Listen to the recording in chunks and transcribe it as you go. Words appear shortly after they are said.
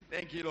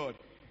Thank you, Lord.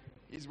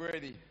 He's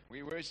worthy.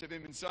 We worship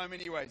him in so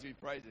many ways. We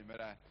praise him. But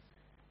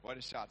what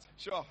a shout.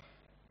 Sure.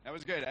 That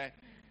was good, eh?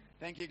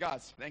 Thank you,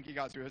 guys. Thank you,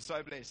 guys. We were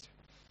so blessed.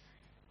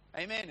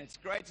 Amen. It's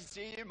great to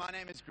see you. My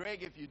name is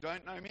Greg. If you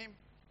don't know me,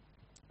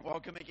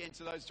 welcome again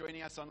to those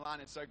joining us online.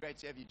 It's so great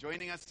to have you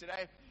joining us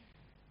today.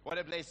 What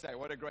a blessed day.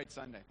 What a great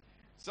Sunday.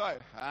 So,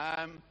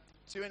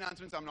 two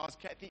announcements. I'm going to ask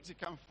Kathy to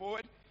come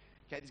forward.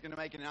 Kathy's going to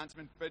make an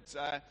announcement. But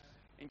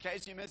in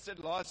case you missed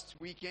it, last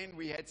weekend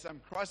we had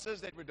some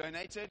crosses that were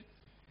donated.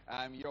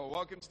 You're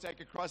welcome to take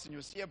a cross, and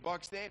you'll see a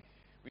box there.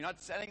 We're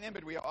not selling them,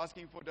 but we are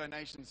asking for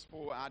donations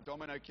for our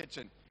Domino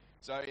Kitchen.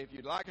 So if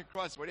you'd like a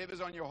cross,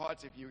 whatever's on your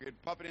heart, if you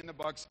could pop it in the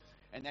box,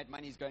 and that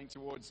money is going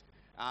towards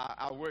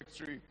our work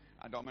through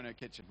our Domino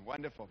Kitchen.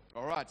 Wonderful.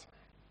 All right.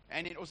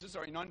 And then also,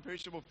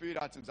 non-perishable food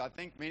items. I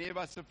think many of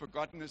us have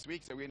forgotten this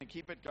week, so we're going to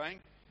keep it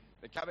going.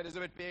 The cupboard is a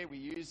bit bare. We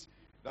use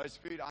those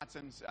food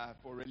items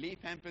for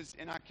relief hampers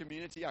in our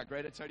community, our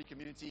Greater Tody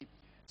community.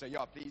 So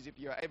please, if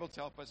you're able to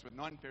help us with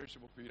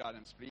non-perishable food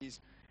items, please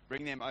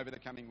bring them over the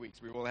coming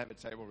weeks. We will have a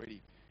table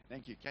ready.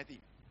 Thank you. Kathy.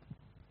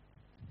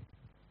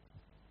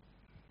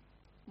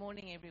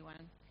 Morning,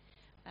 everyone.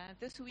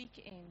 This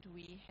weekend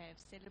we have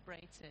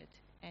celebrated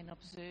and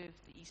observed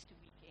the Easter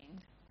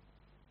weekend.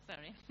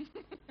 Sorry.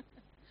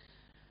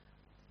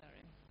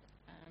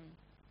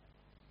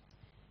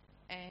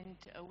 And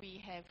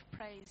we have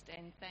praised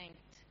and thanked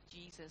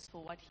Jesus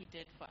for what he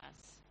did for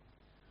us,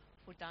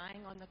 for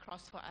dying on the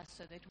cross for us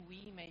so that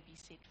we may be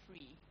set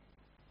free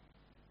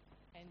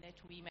and that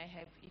we may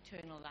have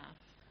eternal life.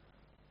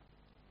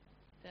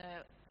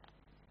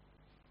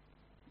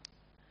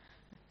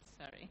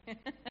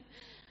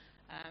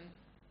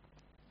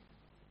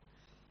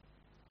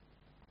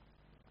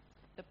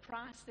 The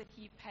price that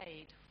he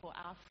paid for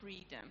our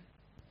freedom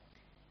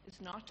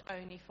is not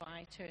only for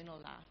our eternal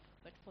life,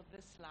 but for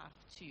this life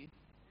too.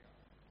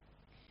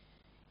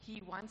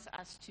 He wants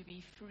us to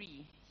be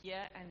free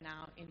here and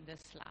now in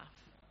this life,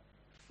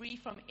 free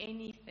from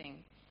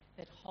anything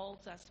that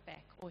holds us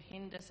back or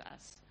hinders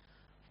us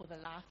for the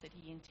life that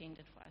he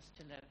intended for us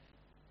to live.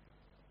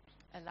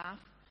 A life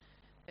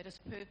that is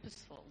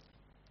purposeful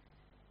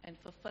and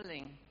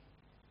fulfilling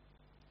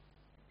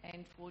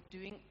and for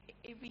doing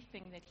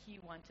everything that he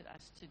wanted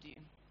us to do.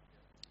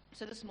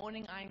 So this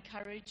morning I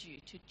encourage you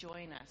to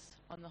join us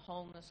on the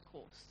wholeness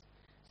course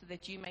so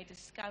that you may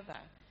discover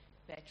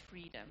that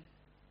freedom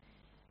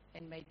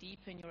and may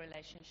deepen your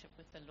relationship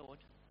with the Lord.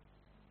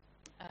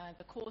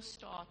 The course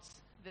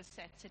starts this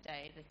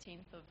Saturday, the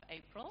 10th of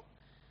April.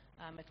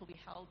 It will be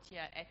held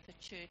here at the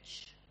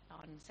church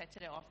on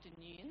Saturday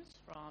afternoons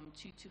from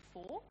 2 to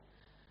 4.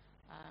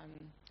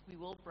 We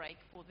will break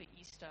for the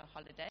Easter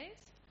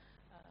holidays.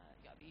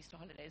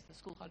 The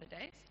school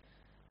holidays.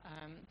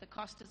 The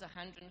cost is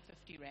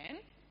 150 Rand.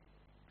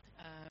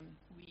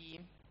 We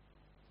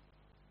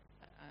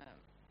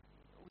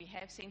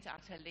have sent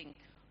out a link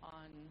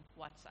on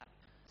WhatsApp.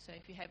 So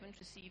if you haven't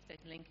received that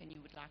link and you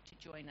would like to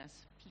join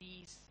us,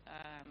 please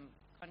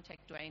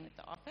contact Dwayne at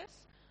the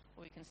office,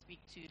 or you can speak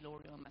to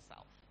Laurie or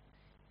myself.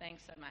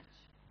 Thanks so much.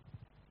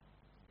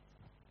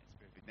 That's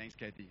perfect. Thanks,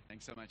 Kathy.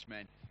 Thanks so much,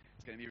 man.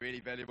 It's going to be really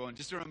valuable. And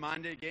just a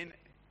reminder again,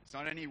 it's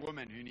not only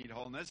women who need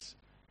wholeness.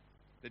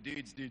 The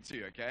dudes do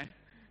too, okay?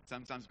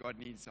 Sometimes God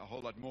needs a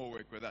whole lot more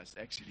work with us,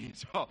 actually,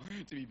 as well,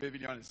 to be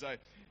perfectly honest. So,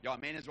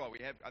 men as well. We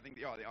have, I've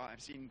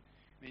seen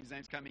men's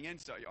names coming in.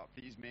 So,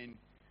 please, men,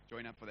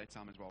 join up for that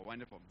time as well.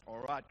 Wonderful.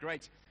 All right,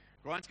 great.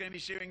 Grant's going to be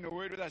sharing the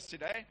word with us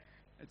today.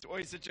 It's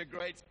always such a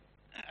great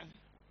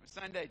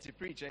Sunday to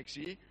preach,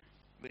 actually,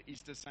 the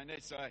Easter Sunday.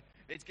 So,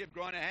 let's give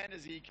Grant a hand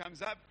as he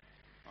comes up.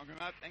 Welcome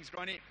up. Thanks,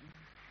 Granny.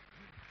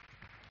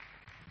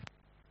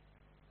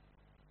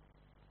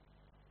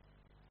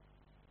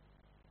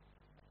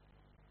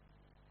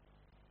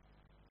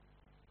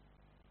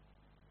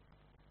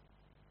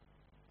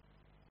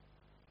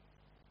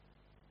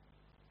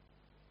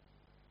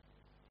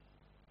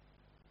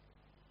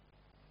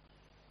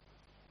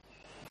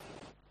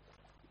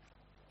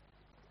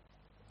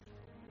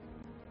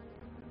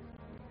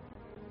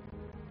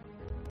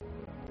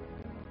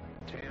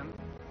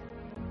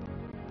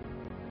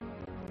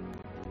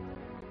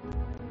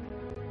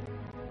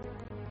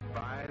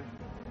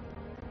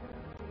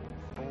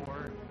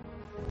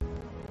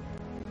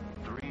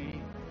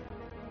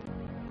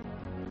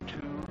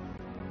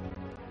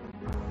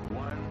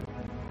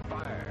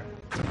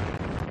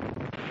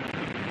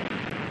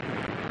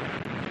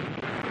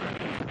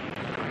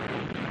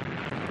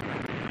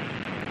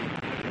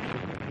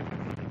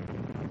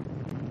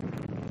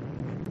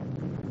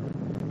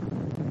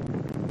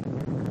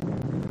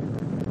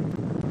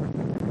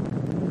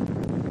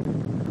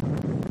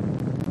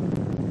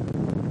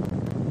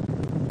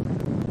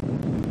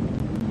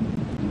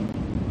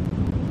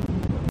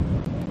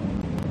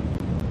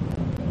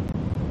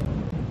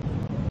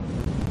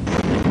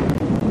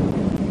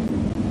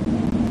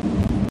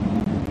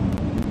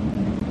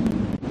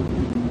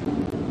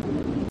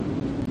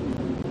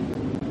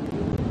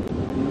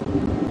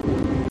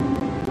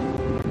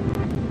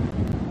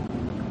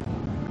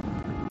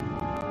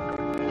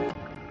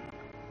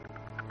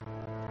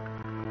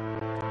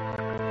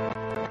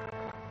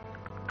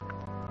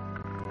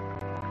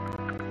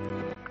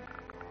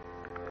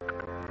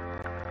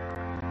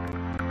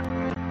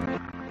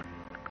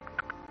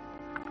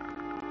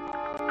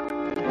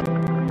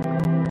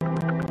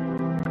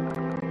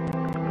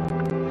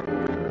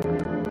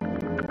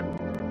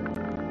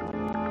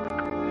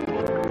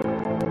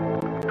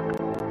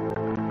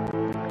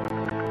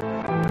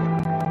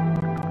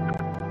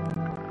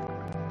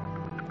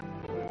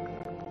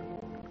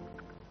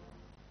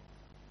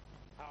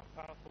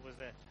 How powerful was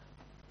that?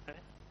 Hey?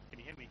 Can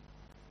you hear me?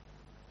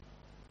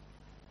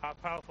 How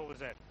powerful was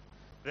that?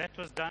 That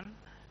was done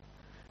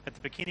at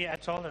the Bikini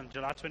Atoll on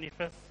July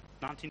 25th,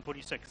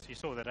 1946. You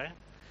saw that, eh?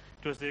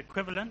 It was the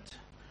equivalent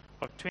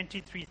of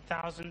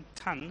 23,000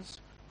 tons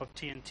of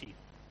TNT.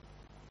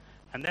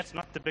 And that's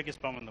not the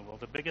biggest bomb in the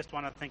world. The biggest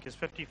one, I think, is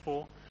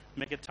 54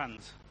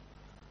 megatons.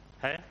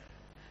 Hey?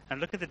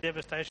 And look at the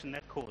devastation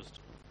that caused.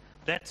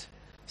 That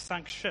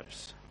sunk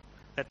ships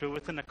that were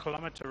within a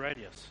kilometer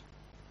radius.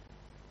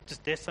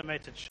 Just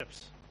decimated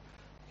ships.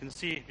 You can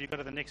see, if you go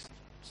to the next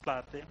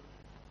slide there.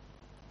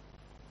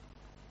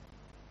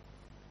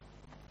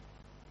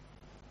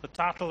 The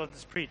title of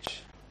this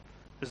preach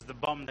is The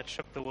Bomb That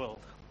Shook the World.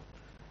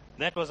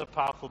 That was a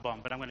powerful bomb,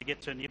 but I'm going to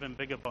get to an even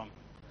bigger bomb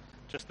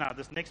just now.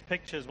 This next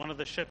picture is one of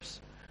the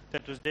ships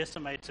that was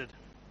decimated.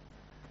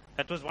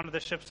 That was one of the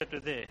ships that were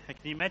there. And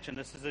can you imagine?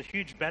 This is a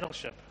huge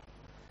battleship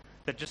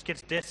that just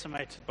gets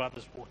decimated by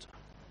this water.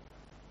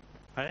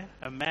 Okay?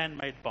 A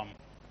man-made bomb.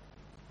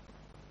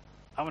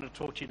 I want to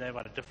talk to you today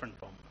about a different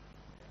bomb.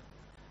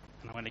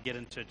 And I want to get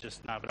into it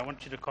just now, but I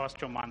want you to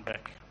cast your mind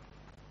back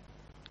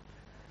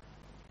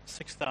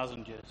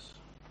 6,000 years.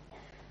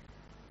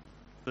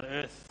 The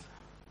earth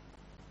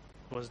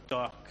was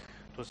dark,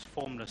 it was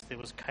formless, there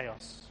was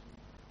chaos.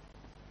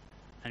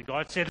 And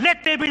God said,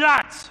 "Let there be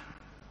light!"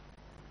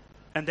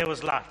 And there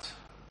was light.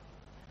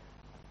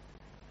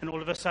 And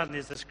all of a sudden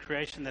there's this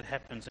creation that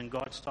happens, and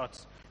God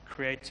starts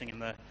creating in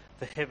the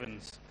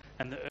heavens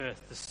and the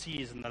earth, the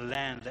seas and the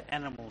land, the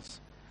animals.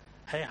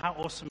 Hey, how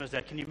awesome is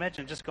that? Can you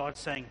imagine just God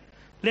saying,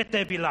 "Let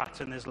there be light,"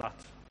 and there's light.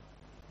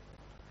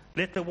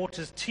 Let the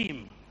waters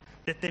teem.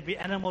 Let there be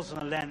animals on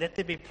the land. Let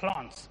there be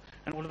plants.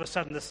 And all of a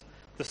sudden this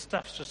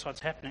stuff just starts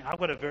happening. I've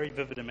got a very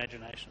vivid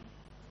imagination.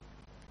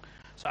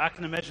 So I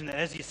can imagine that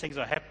as these things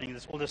are happening,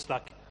 there's all this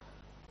like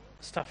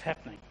stuff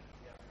happening,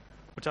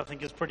 which I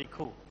think is pretty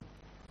cool.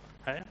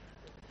 Okay?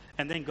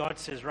 And then God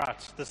says, right,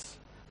 this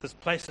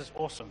place is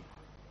awesome,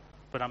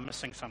 but I'm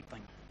missing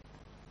something.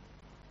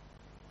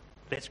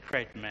 Let's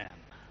create man.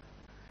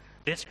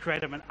 Let's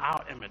create him in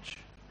our image.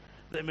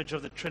 The image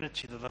of the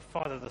Trinity, the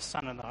Father, the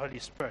Son, and the Holy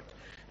Spirit.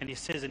 And he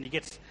says, and he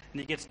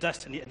gets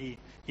dust, and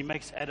he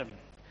makes Adam,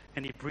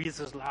 and he breathes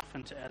his life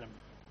into Adam.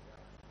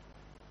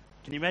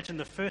 Can you imagine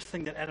the first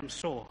thing that Adam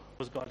saw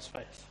was God's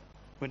face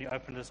when he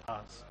opened his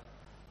eyes?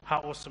 How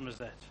awesome is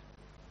that?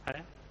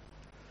 Okay?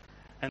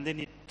 And then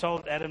he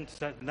told Adam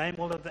to name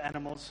all of the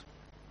animals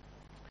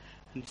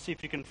and see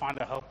if you can find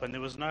a helper. And there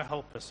was no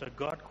helper, so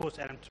God caused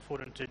Adam to fall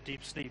into a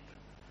deep sleep.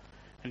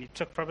 And he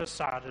took from his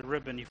side a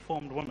rib and he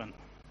formed woman.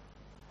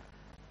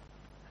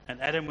 And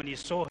Adam, when he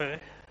saw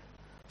her,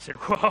 said,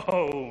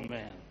 "Whoa,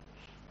 man.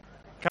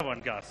 Come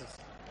on, guys.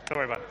 Don't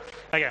worry about it."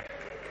 Okay.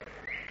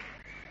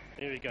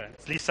 There we go.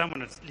 At least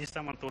someone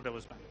thought that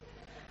was fun.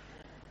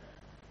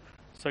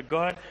 So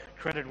God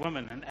created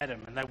woman and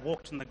Adam, and they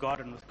walked in the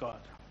garden with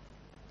God.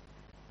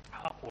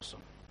 How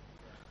awesome.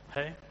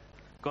 Hey?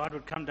 God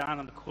would come down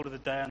in the cool of the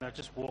day, and they'd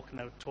just walk, and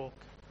they would talk.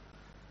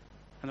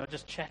 And they would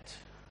just chat.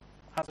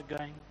 How's it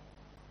going?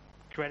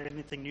 Created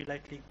anything new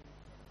lately?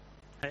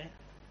 Hey?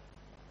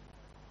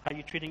 How are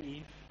you treating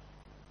Eve?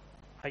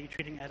 How are you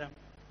treating Adam?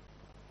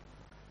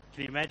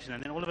 Can you imagine?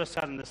 And then all of a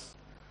sudden, this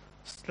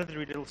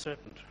slithery little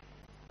serpent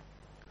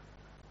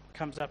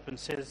comes up and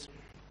says,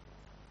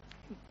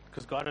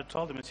 because God had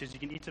told him, it says, you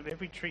can eat of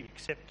every tree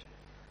except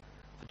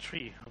the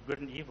tree of good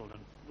and evil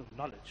and of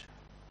knowledge.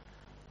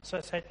 So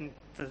Satan,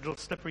 the little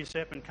slippery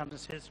serpent, comes and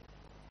says,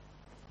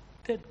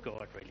 did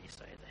God really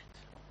say that?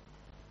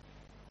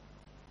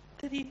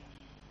 Did he?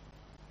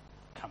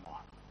 Come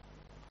on.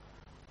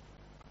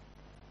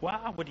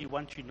 Why would he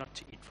want you not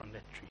to eat from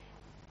that tree?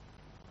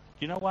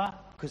 You know why?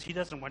 Because he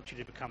doesn't want you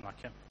to become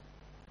like him.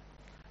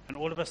 And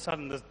all of a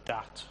sudden this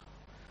doubt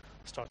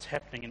starts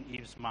happening in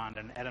Eve's mind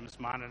and Adam's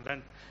mind.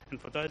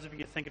 And for those of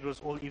you who think it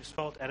was all Eve's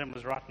fault, Adam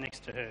was right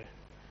next to her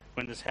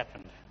when this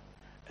happened.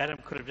 Adam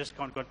could have just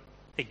gone,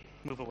 hey,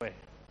 move away.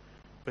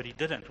 But he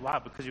didn't. Why?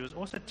 Because he was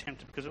also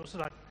tempted. Because it was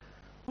like,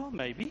 well,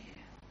 maybe.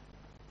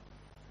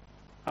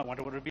 I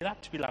wonder what it would be like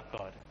to be like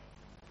God.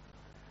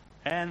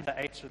 And they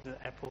ate of the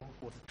apple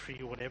or the tree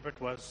or whatever it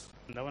was.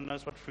 No one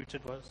knows what fruit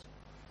it was.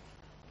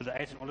 But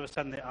they ate, and all of a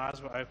sudden their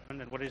eyes were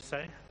opened. And what did it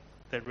say?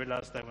 They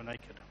realized they were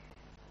naked.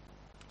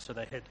 So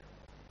they hid.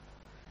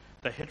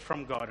 They hid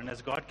from God. And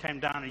as God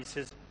came down, he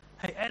says,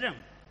 hey, Adam,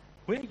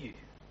 where are you?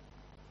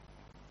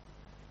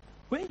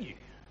 Where are you?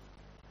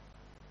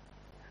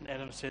 And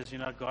Adam says,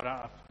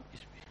 God,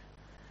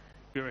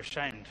 we're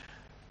ashamed.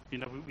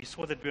 We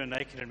saw that we were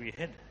naked and we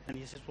hid. And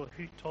he says, well,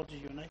 who told you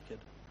you're naked?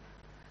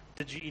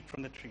 Did you eat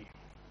from the tree?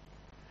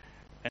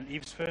 And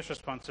Eve's first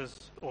response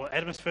is, or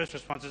Adam's first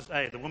response is,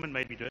 hey, the woman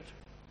made me do it.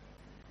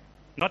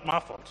 Not my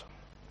fault.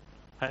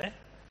 Hey?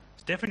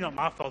 It's definitely not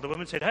my fault. The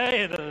woman said,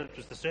 hey, it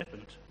was the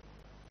serpent.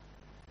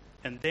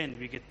 And then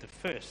we get the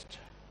first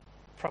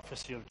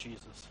prophecy of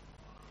Jesus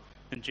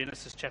in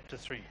Genesis chapter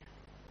 3,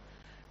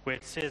 where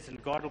it says,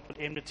 and God will put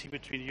enmity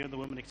between you and the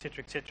woman,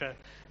 etc., etc.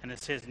 And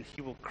it says, and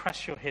he will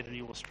crush your head and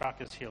you will strike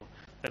his heel.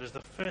 That is the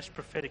first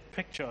prophetic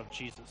picture of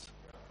Jesus.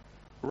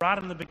 right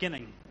in the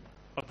beginning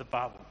of the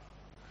Bible.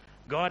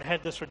 God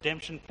had this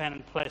redemption plan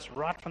in place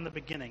right from the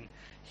beginning.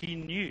 He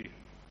knew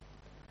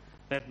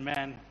that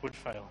man would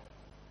fail.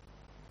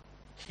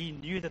 He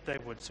knew that they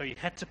would, so he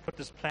had to put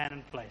this plan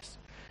in place.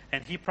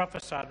 And he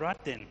prophesied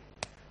right then,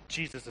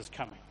 Jesus is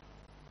coming,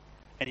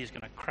 and he's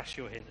going to crush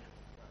your head.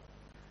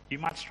 You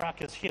might strike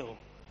his heel,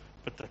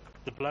 but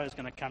the blow is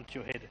going to come to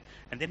your head.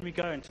 And then we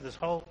go into this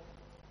whole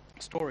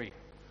story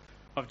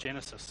of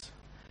Genesis.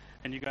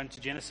 And you go into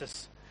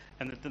Genesis,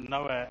 and the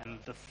Noah and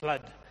the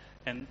flood,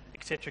 and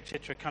etc.,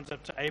 etc., comes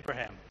up to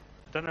Abraham.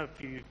 I don't know if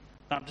you...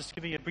 No, I'm just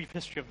giving you a brief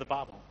history of the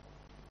Bible.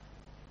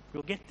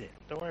 We'll get there.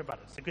 Don't worry about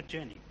it. It's a good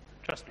journey.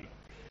 Trust me.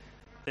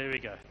 There we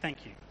go.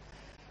 Thank you.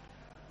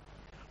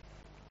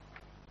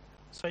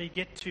 So you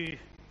get to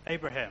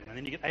Abraham, and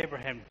then you get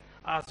Abraham,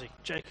 Isaac,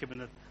 Jacob,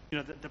 and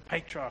the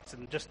patriarchs,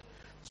 and just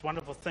this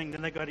wonderful thing.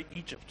 Then they go to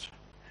Egypt,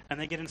 and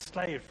they get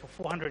enslaved for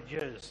 400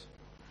 years.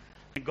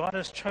 And God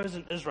has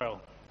chosen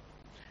Israel.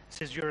 He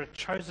says, you're a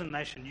chosen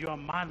nation. You are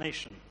my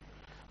nation.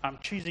 I'm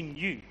choosing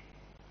you.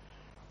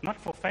 Not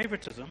for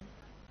favoritism.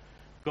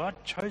 God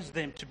chose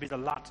them to be the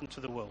light into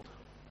the world.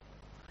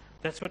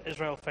 That's what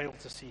Israel failed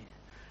to see.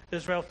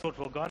 Israel thought,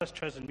 well, God has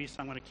chosen me, so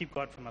I'm going to keep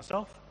God for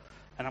myself,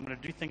 and I'm going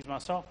to do things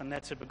myself, and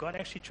that's it. But God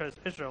actually chose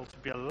Israel to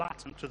be a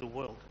light into the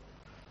world,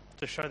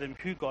 to show them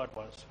who God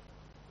was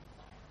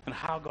and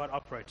how God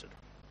operated.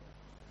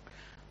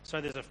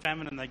 So there's a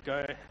famine, and they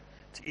go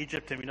to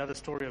Egypt, and we know the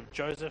story of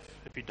Joseph.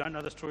 If you don't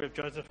know the story of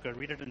Joseph, go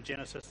read it in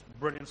Genesis.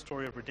 Brilliant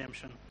story of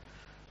redemption.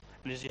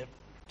 And as you have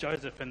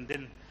Joseph, and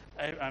then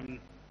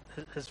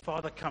his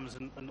father comes,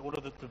 and all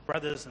of the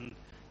brothers, and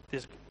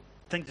there's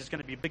going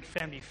to be a big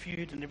family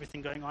feud and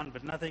everything going on,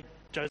 but nothing.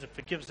 Joseph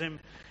forgives him,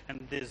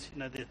 and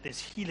there's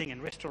healing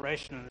and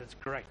restoration, and it's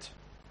great.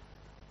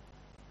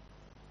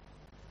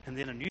 And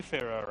then a new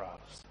Pharaoh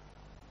arrives.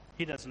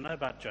 He doesn't know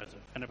about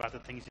Joseph and about the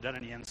things he'd done,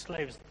 and he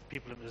enslaves the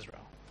people of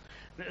Israel.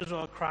 And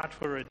Israel cried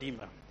for a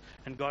redeemer,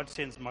 and God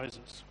sends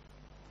Moses,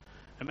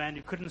 a man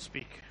who couldn't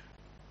speak,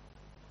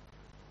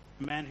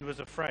 a man who was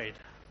afraid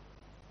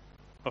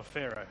of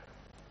Pharaoh,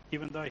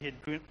 even though he had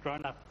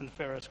grown up in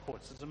Pharaoh's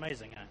courts. It's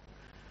amazing, eh?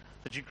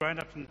 That you've grown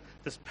up in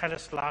this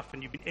palace life,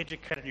 and you've been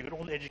educated, you've got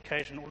all the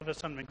education. All of a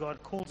sudden, when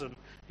God calls him,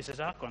 he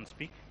says, I can't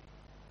speak.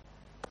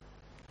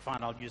 Fine,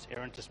 I'll use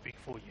Aaron to speak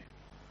for you.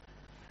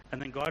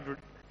 And then God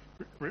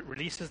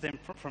releases them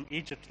from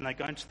Egypt, and they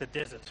go into the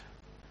desert.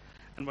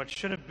 And what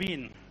should have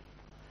been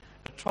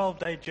a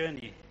 12-day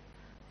journey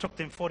took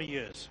them 40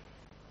 years.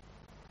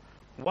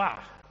 Why?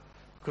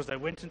 Because they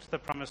went into the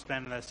promised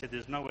land, and they said,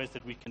 there's no ways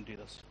that we can do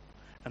this.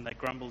 And they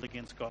grumbled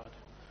against God.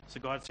 So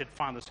God said,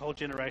 fine, this whole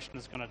generation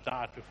is going to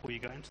die before you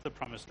go into the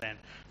promised land.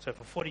 So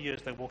for 40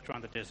 years, they walked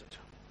around the desert.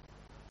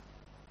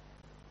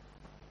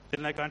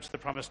 Then they go into the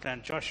promised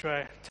land.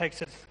 Joshua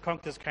takes it,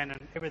 conquers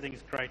Canaan,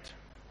 everything's great.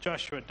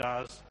 Joshua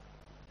dies,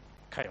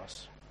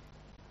 chaos.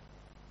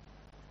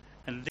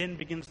 And then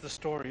begins the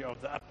story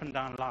of the up and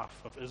down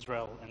life of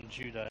Israel and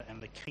Judah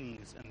and the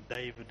kings and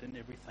David and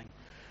everything.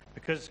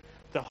 Because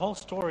the whole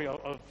story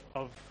of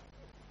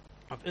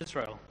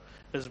Israel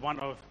is one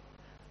of,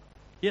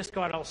 yes,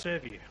 God, I'll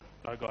serve you.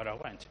 No, God, I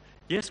won't.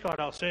 Yes, God,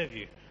 I'll serve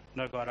you.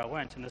 No, God, I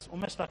won't. And it's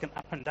almost like an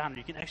up and down.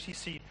 You can actually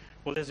see,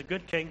 well, there's a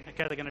good king.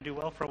 Okay, they're going to do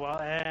well for a while,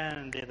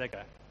 and there they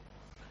go.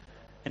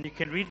 And you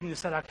can read it and you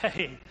say, like,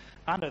 hey,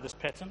 I know this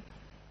pattern.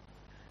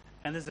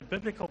 And there's a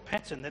biblical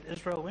pattern that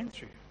Israel went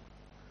through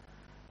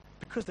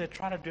because they're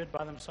trying to do it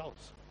by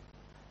themselves.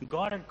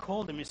 God had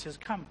called them. He says,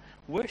 come,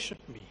 worship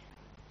me.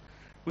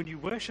 When you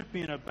worship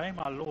me and obey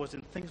my laws,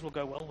 then things will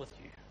go well with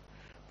you.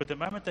 But the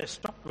moment they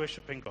stopped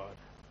worshiping God,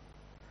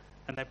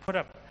 and they put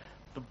up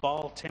the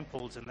Baal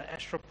temples and the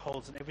Asherah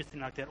poles and everything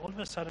like that, all of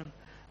a sudden,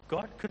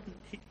 God couldn't,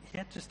 he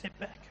had to step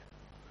back.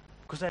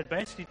 Because they had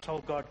basically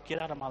told God,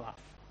 get out of my life.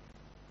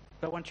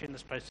 I don't want you in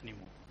this place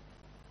anymore.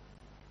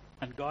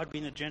 And God,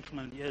 being the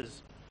gentleman he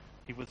is,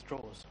 he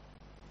withdraws.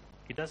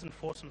 He doesn't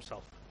force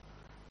himself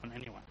on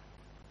anyone.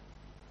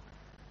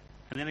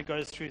 And then it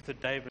goes through to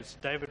David. So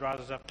David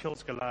rises up,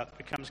 kills Goliath,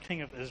 becomes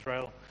king of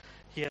Israel.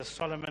 He has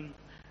Solomon,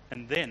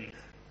 and then,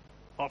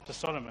 after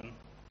Solomon,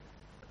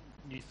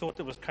 you thought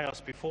there was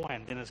chaos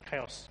beforehand, then there's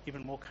chaos,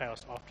 even more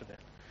chaos after that.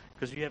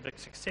 Because you have a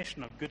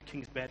succession of good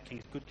kings, bad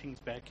kings, good kings,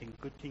 bad king,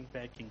 good king,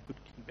 bad king, good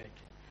king, bad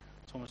king.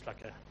 It's almost like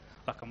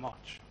a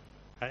march.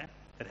 Okay?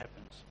 That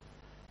happens.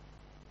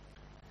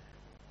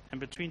 And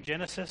between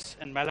Genesis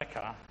and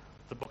Malachi,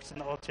 the books in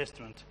the Old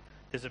Testament,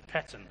 there's a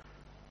pattern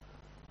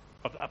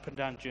of the up and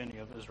down journey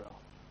of Israel.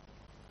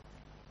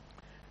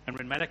 And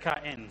when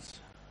Malachi ends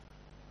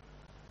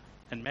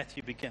and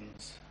Matthew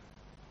begins,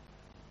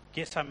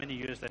 guess how many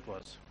years that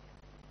was?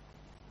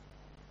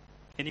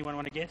 Anyone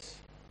want to guess?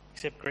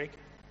 Except Greg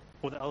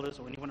or the elders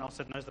or anyone else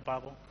that knows the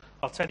Bible?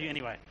 I'll tell you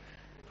anyway.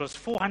 It was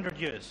 400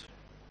 years.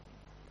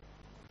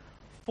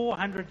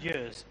 400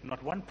 years,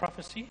 not one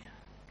prophecy,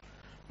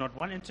 not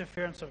one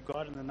interference of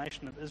God in the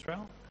nation of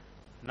Israel,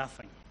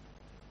 nothing.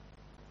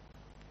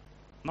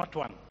 Not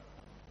one.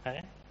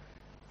 Okay?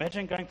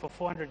 Imagine going for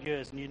 400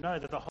 years and you know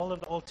that the whole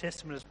of the Old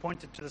Testament is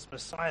pointed to this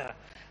Messiah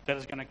that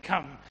is going to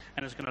come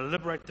and is going to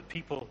liberate the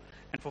people.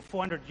 And for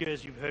 400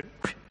 years you've heard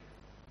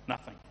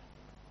nothing.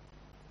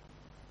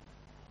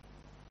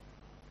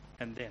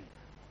 And then,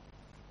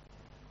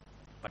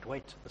 but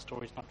wait, the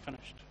story's not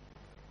finished.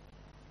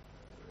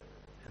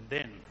 And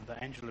then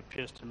the angel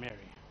appears to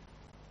Mary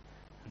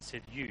and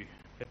said, you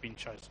have been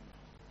chosen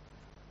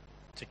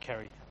to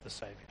carry the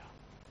Savior,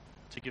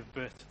 to give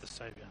birth to the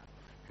Savior,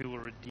 who will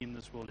redeem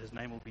this world. His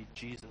name will be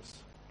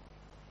Jesus.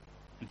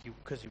 And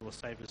because he will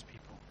save his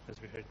people,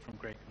 as we heard from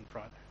Greg on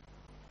Friday.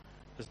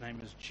 His name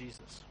is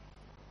Jesus.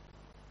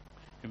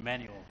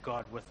 Emmanuel,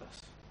 God with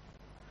us.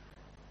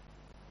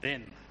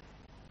 Then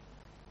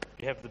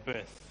you have the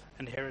birth,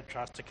 and Herod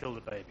tries to kill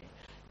the baby.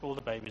 All the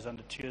babies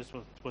under 2 years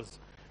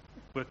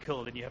were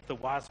killed, and you have the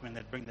wise men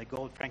that bring the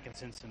gold,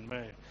 frankincense, and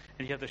myrrh.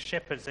 And you have the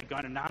shepherds that go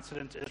and announce it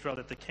into Israel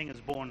that the king is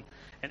born.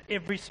 And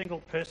every single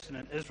person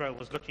in Israel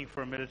was looking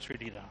for a military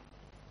leader.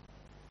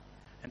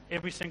 And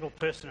every single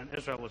person in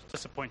Israel was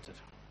disappointed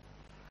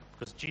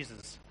because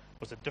Jesus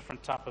was a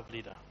different type of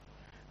leader.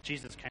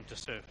 Jesus came to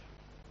serve.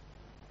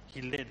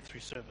 He led through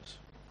service.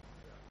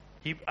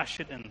 He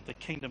ushered in the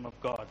kingdom of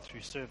God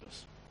through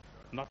service.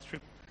 Not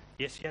through,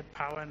 yes, he had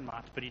power and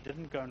might, but he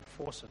didn't go and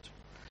force it.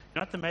 You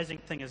know what the amazing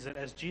thing is that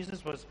as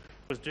Jesus was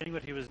doing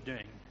what he was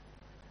doing,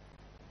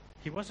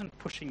 he wasn't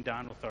pushing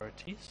down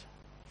authorities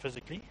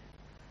physically,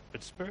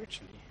 but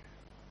spiritually,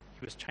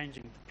 he was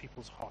changing the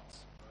people's hearts.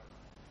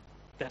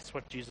 That's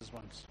what Jesus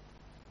wants.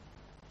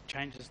 He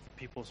changes the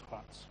people's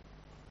hearts.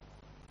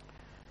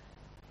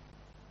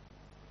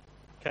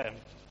 Okay,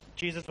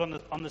 Jesus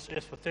was on this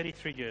earth for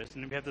 33 years,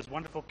 and we have this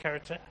wonderful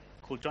character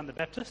called John the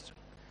Baptist,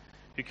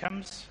 who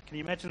comes. Can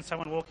you imagine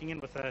someone walking in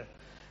with a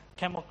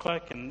camel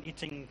cloak and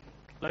eating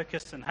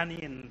locusts and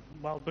honey and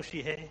wild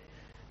bushy hair? And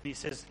he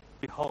says,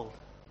 behold,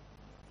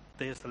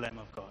 there's the Lamb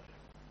of God.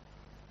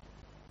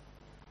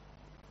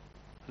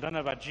 I don't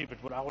know about you,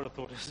 but what I would have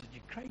thought is,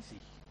 you're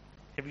crazy.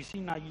 Have you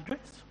seen how you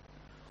dress?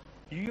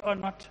 You are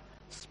not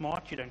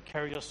smart, you don't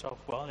carry yourself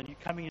well, and you're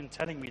coming and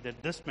telling me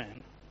that this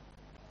man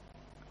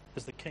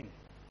is the king.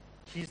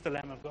 He's the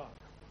Lamb of God.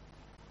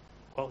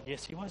 Well,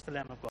 yes, he was the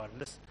Lamb of God.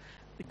 Listen,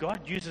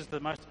 God uses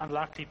the most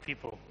unlikely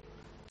people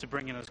to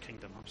bring in his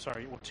kingdom,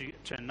 or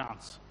to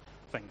announce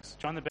things.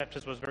 John the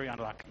Baptist was very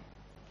unlikely.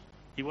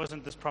 He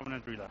wasn't this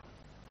prominent ruler.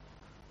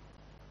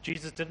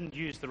 Jesus didn't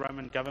use the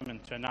Roman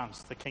government to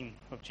announce the king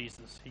of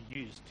Jesus. He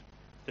used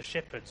the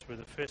shepherds were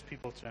the first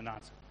people to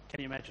announce it.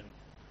 Can you imagine?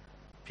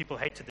 People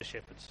hated the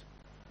shepherds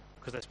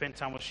because they spent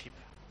time with sheep.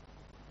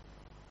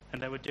 And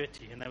they were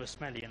dirty, and they were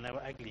smelly, and they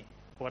were ugly.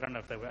 Well, I don't know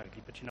if they were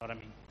ugly, but you know what I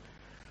mean.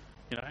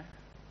 You know?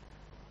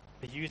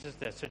 He uses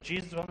that. So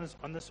Jesus was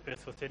on this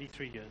earth for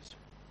 33 years.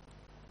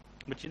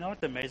 But you know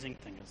what the amazing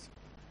thing is?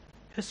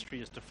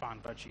 History is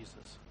defined by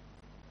Jesus.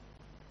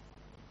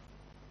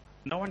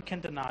 No one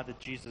can deny that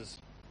Jesus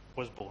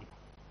was born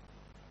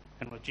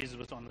and what Jesus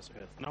was on this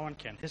earth. No one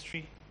can.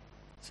 History,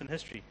 it's in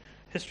history.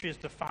 History is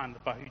defined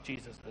by who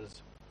Jesus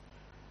is.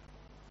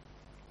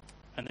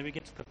 And then we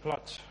get to the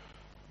plot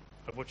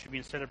of what you've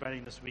been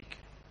celebrating this week.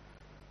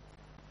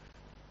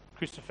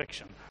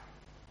 Crucifixion.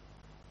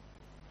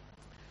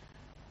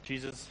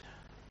 Jesus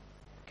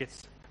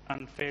gets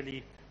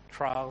unfairly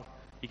trialed.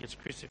 He gets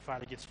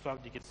crucified. He gets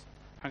flogged. He gets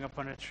hung up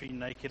on a tree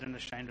naked and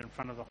ashamed in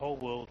front of the whole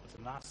world with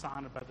a nice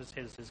sign above his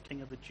head that says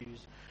King of the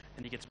Jews.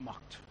 And he gets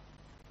mocked.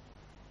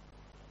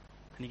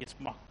 And he gets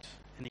mocked.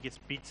 And he gets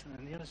beaten.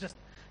 And it's just,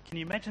 can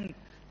you imagine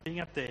being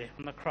up there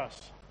on the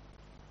cross,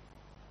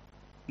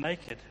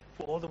 naked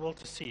for all the world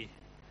to see,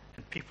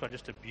 and people are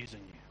just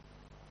abusing you?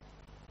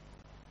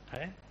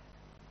 Hey?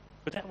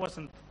 But that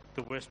wasn't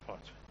the worst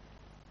part.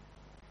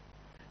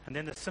 And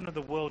then the sin of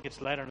the world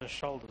gets laid on his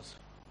shoulders.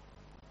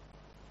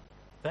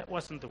 That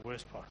wasn't the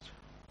worst part.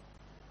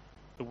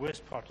 The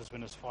worst part is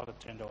when his father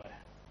turned away.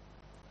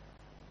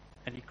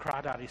 And he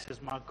cried out, he says,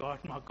 my God,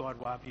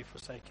 why have you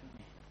forsaken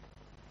me?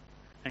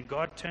 And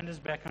God turned his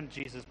back on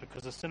Jesus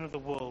because the sin of the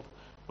world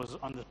was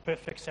on the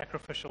perfect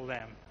sacrificial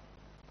lamb.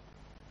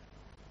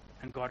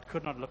 And God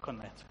could not look on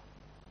that.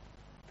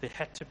 There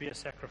had to be a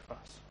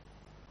sacrifice.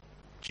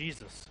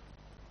 Jesus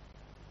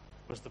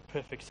was the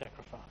perfect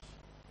sacrifice.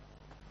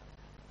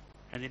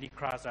 And then he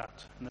cries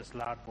out in this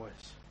loud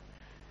voice,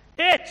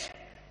 it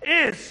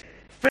is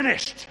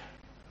finished.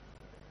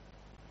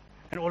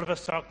 And all of a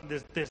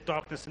sudden there's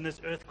darkness and there's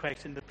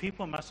earthquakes, and the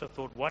people must have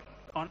thought, what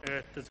on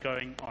earth is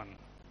going on?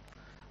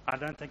 I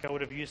don't think I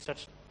would have used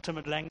such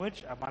timid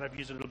language. I might have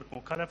used a little bit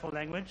more colorful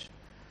language.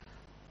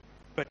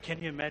 But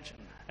can you imagine?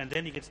 And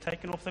then he gets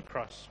taken off the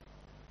cross,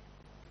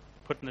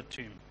 put in the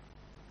tomb.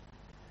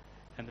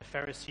 And the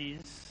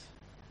Pharisees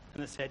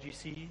and the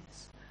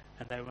Sadducees,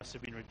 and they must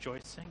have been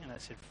rejoicing, and they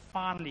said,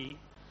 finally,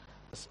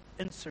 this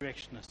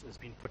insurrectionist has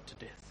been put to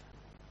death.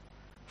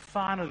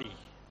 Finally,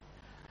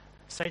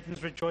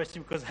 Satan's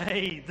rejoicing because,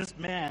 hey, this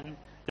man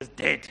is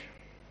dead.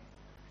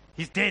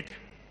 He's dead.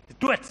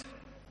 Do it.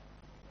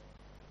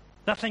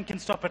 Nothing can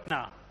stop it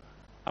now.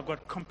 I've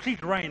got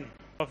complete reign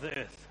of the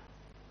earth.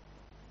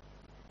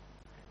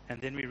 And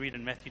then we read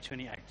in Matthew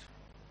 28.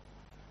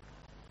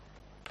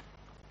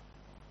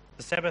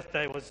 The Sabbath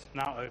day was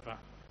now over.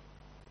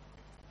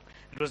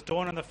 It was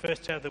dawn on the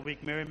first day of the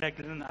week. Mary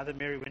Magdalene and the other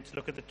Mary went to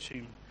look at the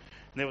tomb.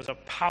 And there was a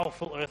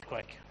powerful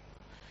earthquake.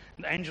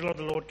 An angel of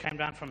the Lord came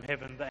down from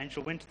heaven. The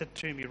angel went to the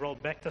tomb. He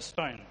rolled back the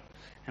stone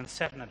and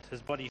sat in it.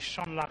 His body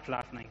shone like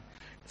lightning.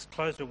 His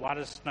clothes were white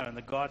as snow. And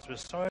the guards were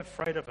so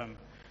afraid of him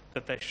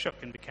that they shook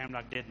and became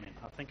like dead men.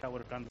 I think I would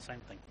have done the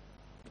same thing.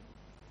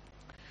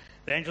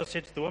 The angel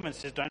said to the woman,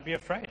 says, "Don't be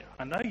afraid.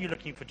 I know you're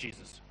looking for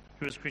Jesus,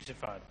 who was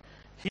crucified.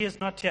 He is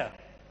not here.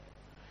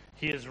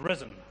 He is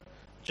risen,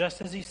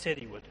 just as he said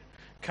he would.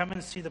 Come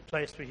and see the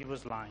place where he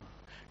was lying.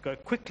 Go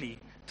quickly,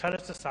 tell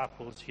his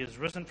disciples, he is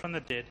risen from the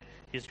dead.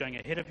 He is going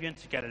ahead of you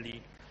into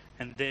Galilee,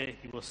 and there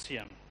you will see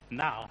him.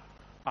 Now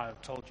I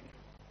have told you."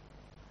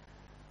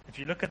 If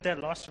you look at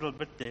that last little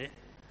bit there,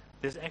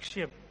 there's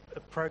actually a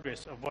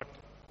progress of what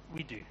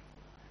we do.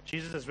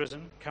 Jesus is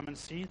risen. Come and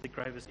see. The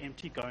grave is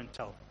empty. Go and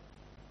tell.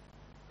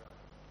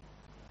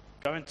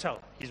 Go and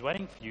tell. He's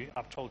waiting for you.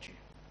 I've told you.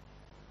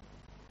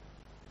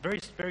 Very,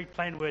 very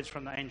plain words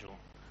from the angel.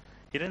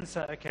 He didn't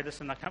say, "Okay,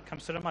 listen, now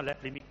come sit on my lap.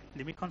 Let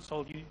me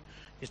console you.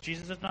 Yes,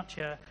 Jesus is not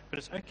here, but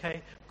it's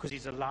okay because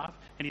he's alive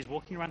and he's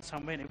walking around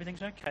somewhere and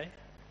everything's okay."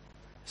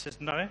 He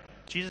says, "No,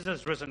 Jesus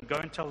is risen. Go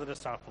and tell the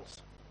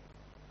disciples.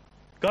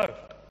 Go."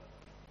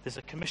 There's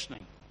a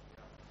commissioning.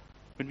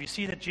 When we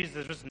see that Jesus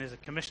is risen, there's a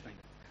commissioning.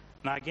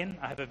 Now again,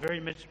 I have a very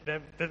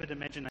vivid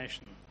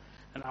imagination,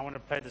 and I want to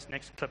play this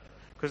next clip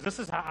because this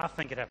is how I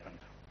think it happened.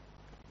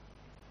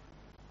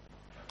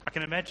 I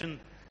can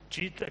imagine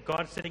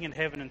God sitting in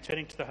heaven and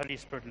turning to the Holy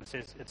Spirit and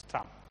says, "It's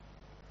time."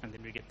 And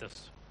then we get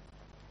this.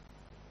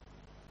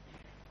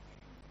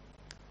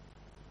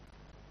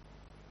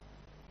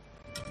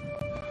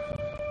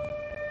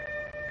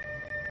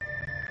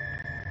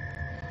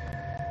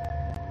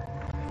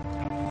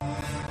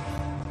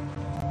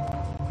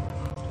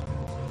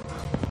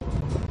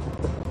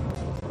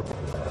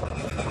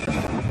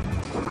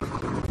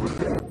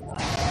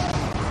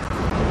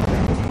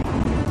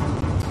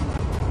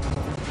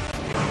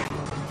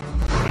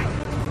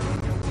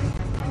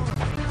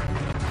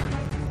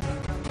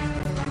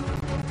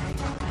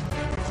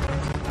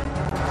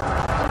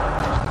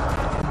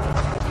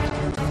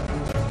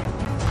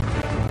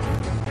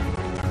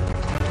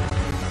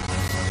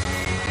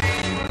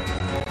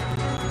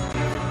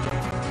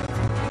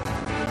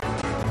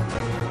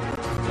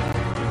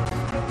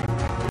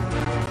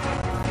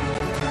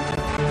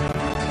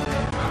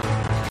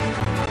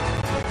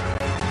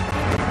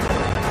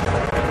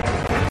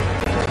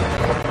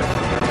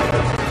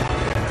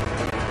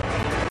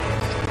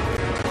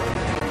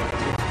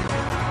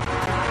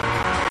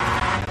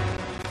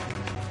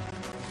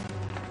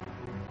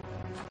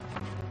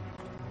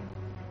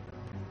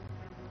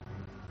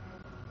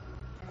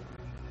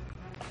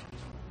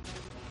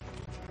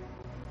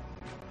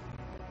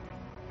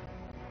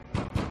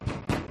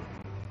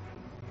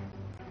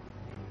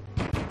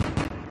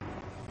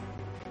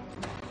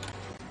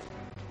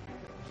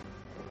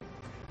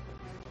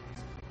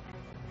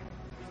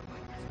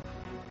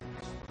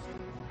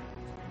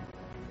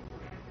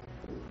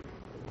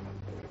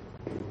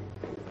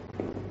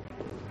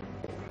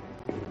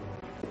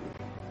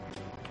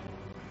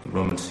 The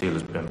Roman seal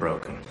has been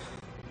broken.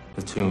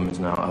 The tomb is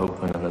now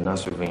open and the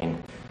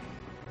Nazarene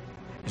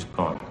is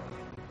gone.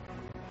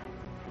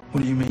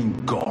 What do you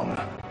mean, gone?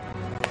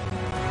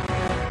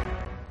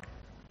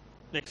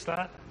 Next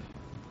slide.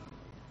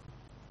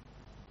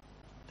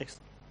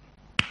 Next.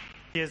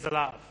 He is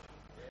alive.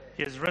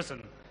 He is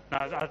risen. Now,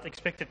 I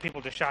expected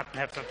people to shout and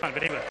have some fun,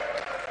 but anyway.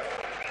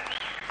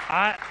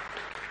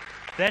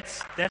 That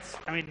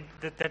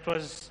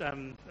was,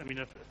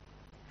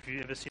 if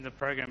you've ever seen the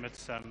program,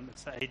 it's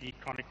the AD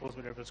Chronicles,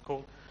 whatever it's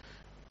called.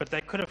 But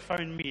they could have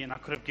phoned me and I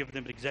could have given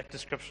them an exact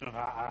description of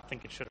how I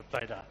think it should have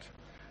played out.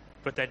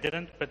 But they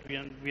didn't, but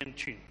we're in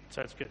tune,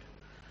 so it's good.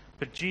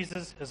 But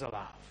Jesus is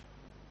alive.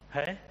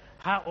 Hey?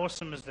 How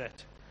awesome is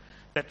that?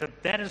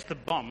 That is the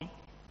bomb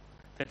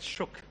that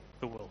shook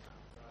the world.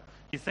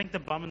 You think the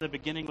bomb in the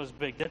beginning was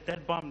big.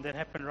 That bomb that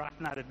happened right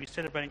now that we're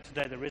celebrating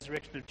today, the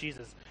resurrection of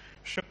Jesus,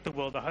 shook the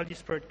world. The Holy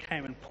Spirit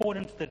came and poured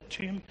into the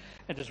tomb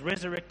and just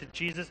resurrected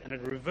Jesus, and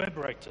it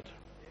reverberated.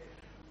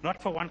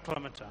 Not for 1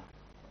 kilometer,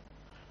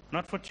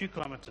 not for 2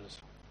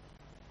 kilometers,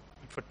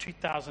 but for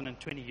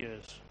 2,020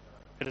 years.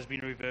 It has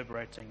been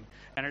reverberating,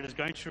 and it is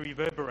going to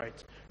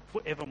reverberate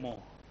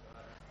forevermore.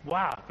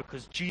 Why?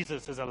 Because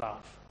Jesus is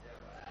alive.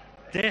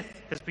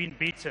 Death has been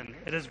beaten.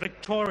 It is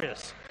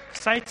victorious.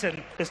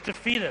 Satan is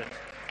defeated.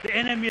 The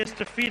enemy is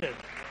defeated.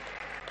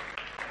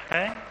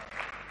 Okay?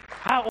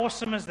 How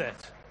awesome is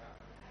that?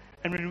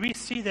 And when we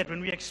see that,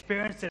 when we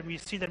experience that, we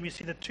see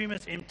the tomb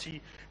is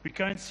empty, we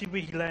go and see where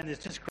he lay, and there's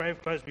just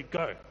grave clothes, we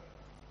go.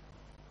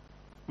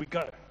 We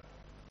go.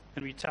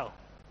 And we tell.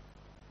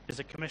 There's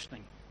a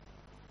commissioning.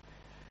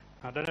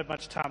 I don't have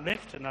much time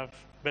left,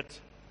 but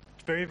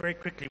very, very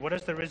quickly, what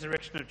does the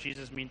resurrection of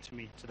Jesus mean to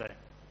me today?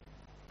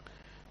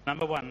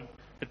 Number one,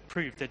 it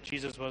proved that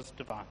Jesus was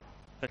divine,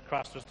 that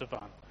Christ was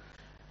divine.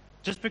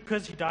 Just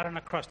because he died on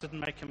a cross didn't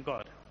make him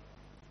God.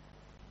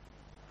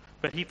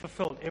 But he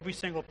fulfilled every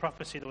single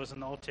prophecy that was in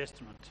the Old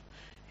Testament.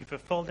 He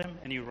fulfilled them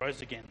and he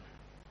rose again.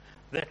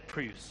 That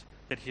proves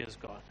that he is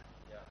God.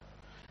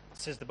 It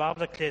says the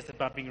Bible declares that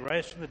by being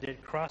raised from the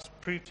dead, Christ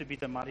proved to be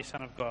the mighty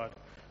Son of God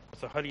with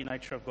the holy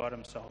nature of God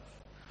himself.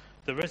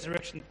 The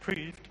resurrection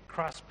proved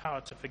Christ's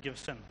power to forgive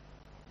sin.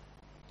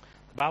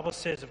 The Bible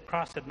says if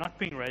Christ had not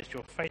been raised,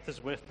 your faith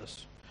is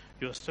worthless.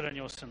 You are still in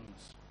your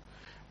sins.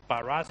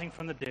 By rising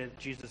from the dead,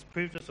 Jesus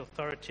proved his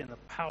authority and the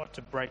power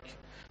to break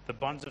the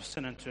bonds of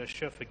sin and to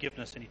assure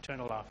forgiveness and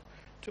eternal life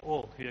to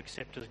all who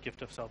accept his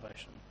gift of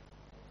salvation.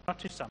 Not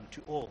to some,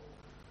 to all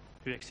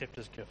who accept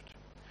his gift.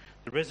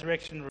 The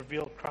resurrection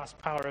revealed Christ's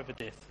power over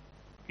death.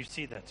 You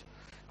see that.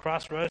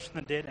 Christ rose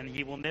from the dead and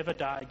he will never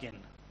die again.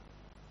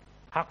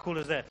 How cool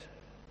is that?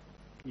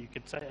 You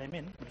could say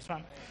amen. That's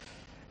fine.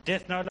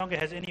 Death no longer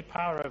has any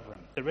power over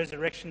him. The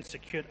resurrection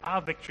secured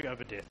our victory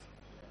over death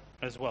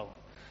as well.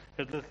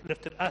 It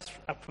lifted us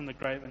up from the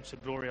grave into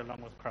glory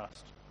along with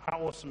Christ. How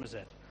awesome is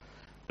that?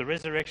 The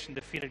resurrection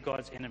defeated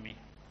God's enemy.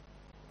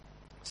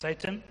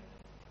 Satan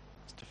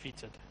is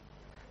defeated.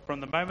 From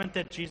the moment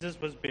that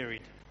Jesus was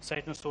buried,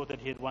 Satan saw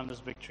that he had won his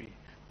victory,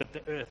 that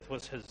the earth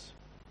was his.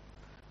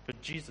 But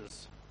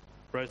Jesus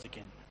rose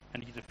again,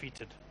 and he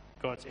defeated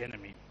God's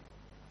enemy.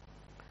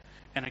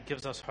 And it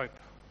gives us hope.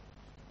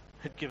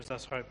 It gives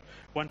us hope.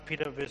 1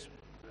 Peter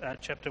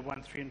chapter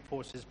 1, 3 and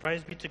 4 says,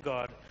 Praise be to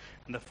God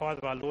and the Father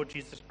of our Lord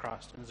Jesus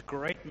Christ. In his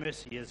great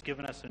mercy he has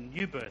given us a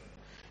new birth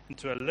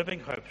into a living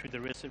hope through the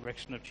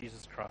resurrection of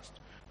Jesus Christ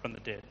from the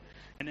dead,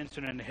 and into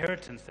an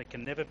inheritance that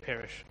can never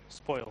perish,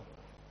 spoil,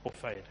 or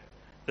fade.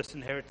 This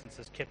inheritance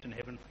is kept in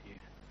heaven for you.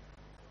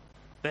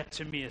 That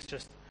to me is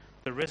just,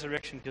 the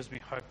resurrection gives me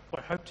hope.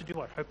 What hope to do?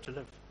 What hope to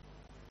live?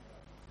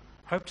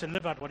 Hope to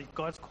live out what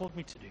God's called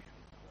me to do.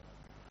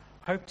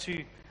 Hope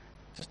to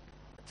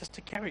just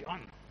to carry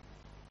on.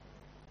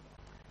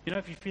 You know,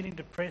 if you're feeling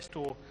depressed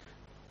or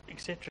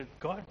etc.,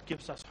 God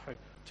gives us hope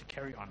to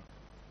carry on.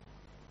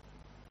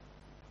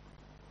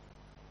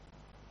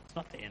 It's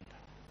not the end.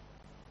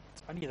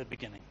 It's only the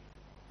beginning.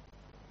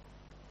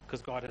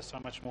 Because God has so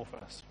much more for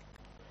us.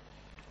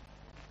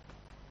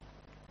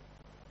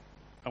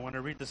 I want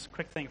to read this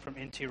quick thing from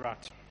N.T.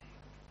 Wright.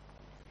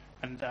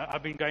 And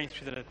I've been going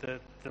through the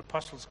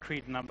Apostles'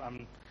 Creed, and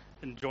I'm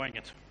enjoying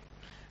it.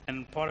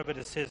 And part of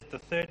it says, the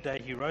third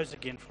day he rose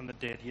again from the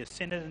dead. He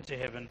ascended into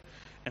heaven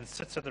and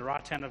sits at the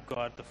right hand of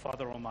God, the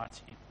Father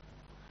Almighty.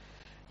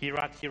 He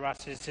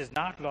writes, it says,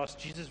 now at last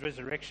Jesus'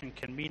 resurrection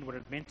can mean what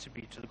it meant to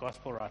be to the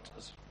gospel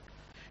writers.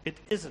 It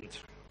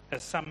isn't,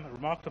 as some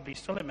remarkably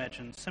still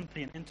imagine,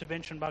 simply an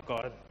intervention by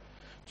God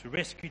to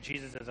rescue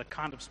Jesus as a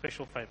kind of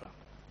special favor,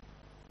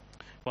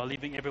 while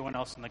leaving everyone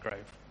else in the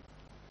grave.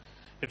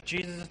 If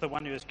Jesus is the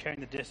one who is carrying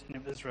the destiny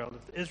of Israel,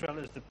 if Israel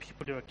is the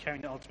people who are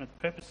carrying the ultimate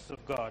purposes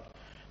of God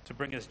to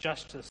bring his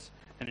justice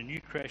and a new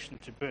creation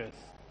to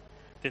birth,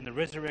 then the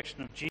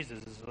resurrection of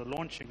Jesus is the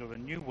launching of a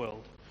new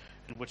world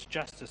in which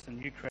justice and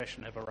new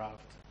creation have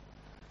arrived.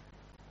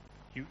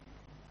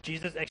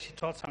 Jesus actually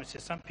told someone, he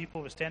says, some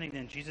people were standing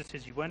there, and Jesus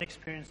says, you won't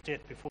experience death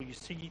before you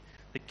see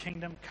the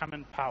kingdom come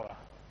in power.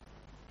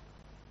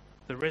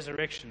 The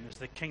resurrection is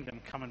the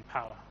kingdom come in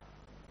power.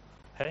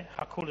 Hey,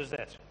 how cool is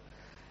that?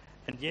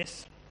 And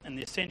yes, and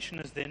the ascension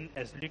is then,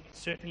 as Luke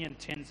certainly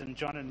intends and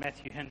John and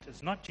Matthew hint,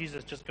 it's not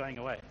Jesus just going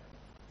away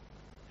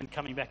and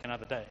coming back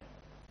another day.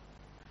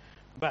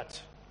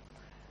 But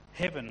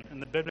heaven, in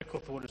the biblical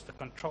thought, is the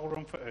control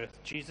room for earth.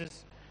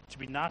 Jesus, to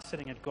be now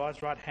sitting at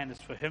God's right hand, is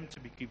for him to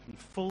be given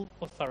full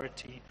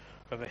authority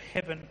over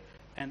heaven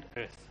and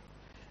earth.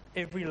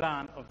 Every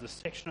line of this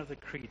section of the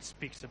creed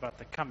speaks about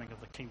the coming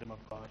of the kingdom of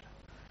God.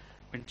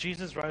 When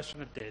Jesus rose from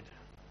the dead,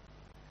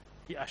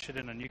 he ushered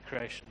in a new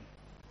creation,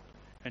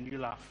 a new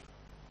life.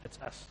 It's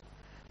us.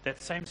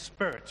 That same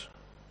spirit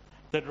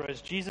that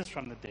rose Jesus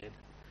from the dead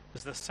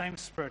is the same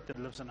spirit that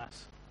lives in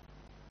us.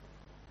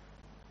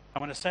 I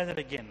want to say that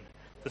again.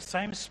 The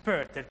same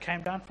spirit that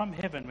came down from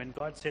heaven when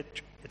God said,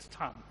 it's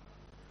time.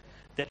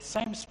 That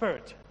same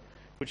spirit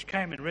which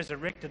came and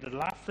resurrected the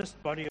lifeless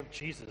body of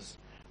Jesus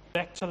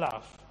back to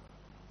life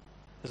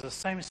is the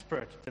same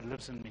spirit that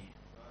lives in me.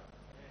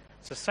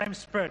 It's the same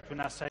spirit when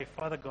I say,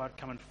 Father God,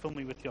 come and fill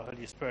me with your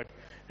Holy Spirit.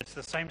 It's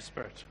the same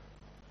spirit.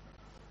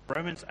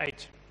 Romans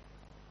 8,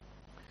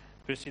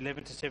 verse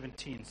 11 to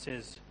 17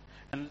 says,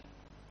 and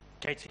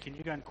Katie, can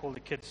you go and call the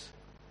kids?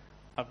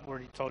 I've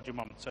already told your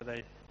mom, so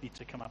they need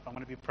to come up. I'm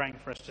going to be praying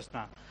for us just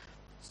now.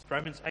 It's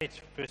Romans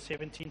 8, verse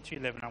 17 to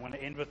 11. I want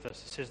to end with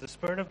this. It says, the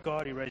Spirit of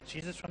God who raised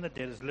Jesus from the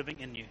dead is living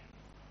in you.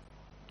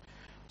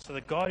 So the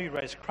God who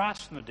raised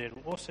Christ from the dead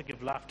will also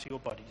give life to your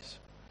bodies.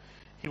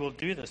 He will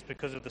do this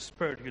because of the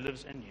Spirit who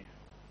lives in you.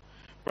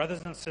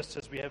 Brothers and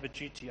sisters, we have a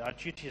duty. Our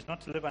duty is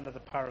not to live under the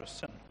power of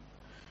sin.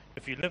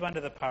 If you live under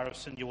the power of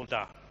sin, you will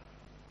die.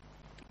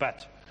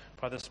 But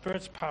by the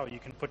Spirit's power, you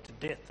can put to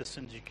death the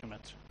sins you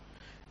commit,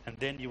 and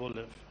then you will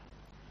live.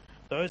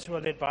 Those who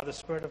are led by the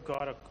Spirit of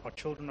God are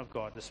children of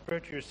God. The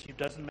Spirit you receive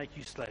doesn't make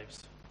you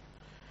slaves.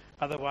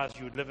 Otherwise,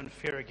 you would live in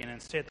fear again.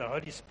 Instead, the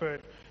Holy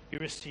Spirit you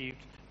received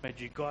made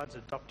you God's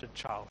adopted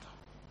child.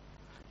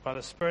 By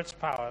the Spirit's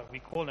power, we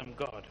call him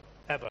God,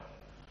 Abba.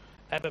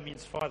 Abba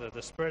means Father.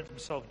 The Spirit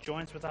himself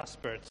joins with our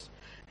spirits,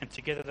 and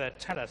together they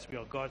tell us we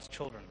are God's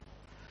children.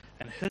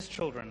 And his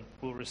children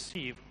will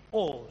receive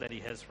all that he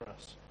has for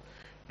us.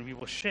 And we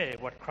will share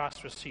what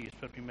Christ receives,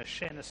 but we must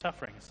share in his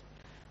sufferings.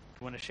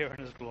 We want to share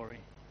in his glory.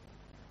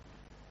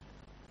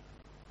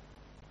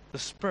 The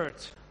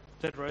Spirit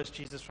that rose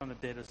Jesus from the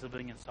dead is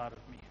living inside of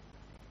me.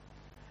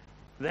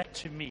 That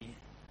to me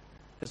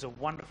is a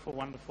wonderful,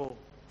 wonderful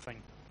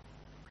thing.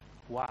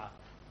 Why?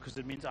 Because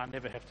it means I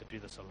never have to do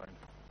this alone.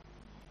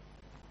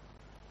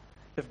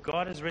 If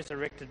God is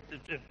resurrected,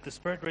 if the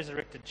Spirit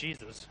resurrected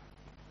Jesus,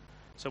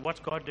 so what's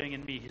God doing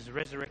in me? He's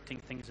resurrecting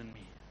things in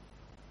me.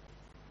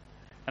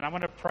 And I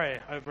want to pray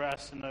over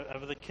us and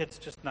over the kids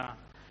just now.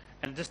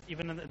 And just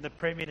even in the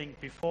prayer meeting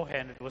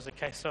beforehand, it was a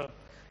case of,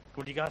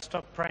 would you guys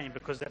stop praying?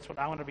 Because that's what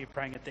I want to be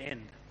praying at the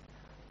end.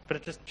 But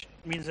it just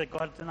means that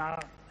God,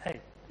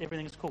 hey,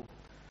 everything's cool.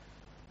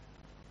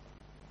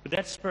 But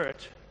that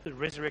Spirit that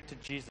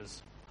resurrected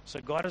Jesus. So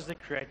God is the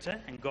creator,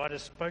 and God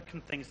has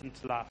spoken things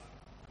into life,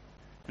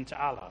 into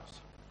our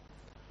lives.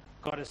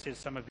 God has said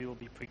some of you will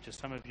be preachers,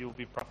 some of you will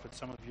be prophets,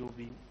 some of you will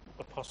be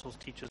apostles,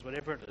 teachers,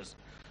 whatever it is.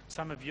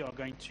 Some of you are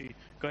going to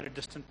go to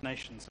distant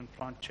nations and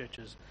plant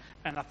churches.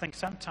 And I think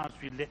sometimes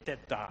we let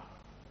that die.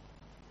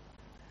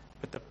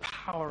 But the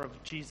power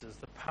of Jesus,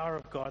 the power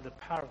of God, the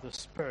power of the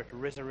Spirit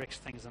resurrects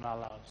things in our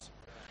lives.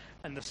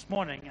 And this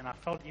morning, and I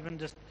felt even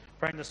just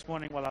praying this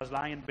morning while I was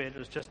lying in bed, it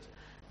was just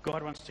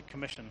God wants to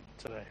commission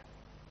today.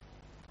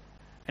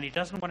 And he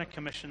doesn't want to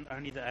commission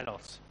only the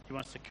adults. He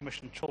wants to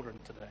commission children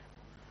today.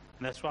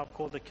 And that's why I've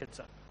called the kids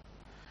up.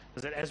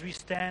 Is that as we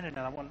stand, and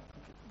I want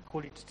to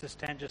call you to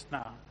stand just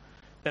now,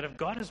 that if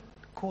God has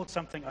called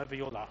something over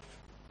your life,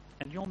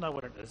 and you'll know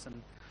what it is,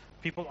 and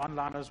people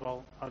online as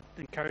well, I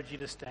encourage you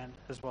to stand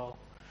as well.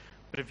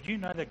 But if you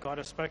know that God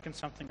has spoken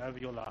something over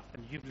your life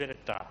and you've let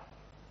it die,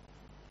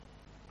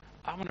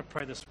 I want to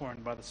pray this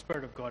morning by the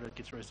Spirit of God it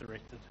gets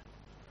resurrected.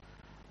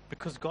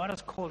 Because God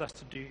has called us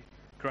to do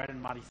great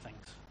and mighty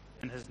things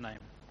in his name.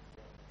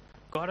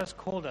 God has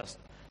called us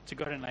to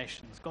go to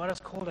nations. God has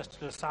called us to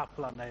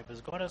disciple our neighbors.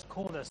 God has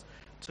called us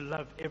to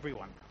love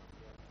everyone.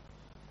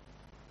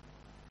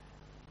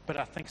 But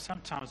I think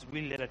sometimes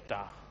we let it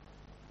die.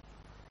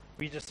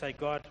 We just say,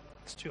 God,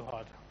 it's too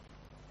hard.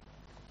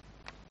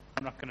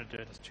 I'm not going to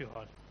do it. It's too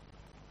hard.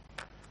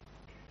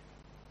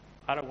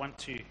 I don't want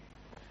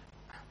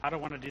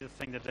to do the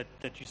thing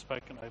that you've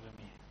spoken over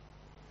me.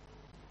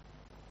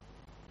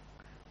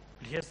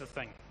 But here's the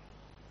thing.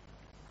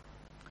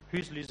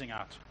 Who's losing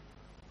out?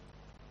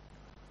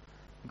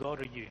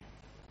 God or you?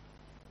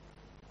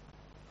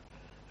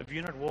 If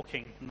you're not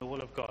walking in the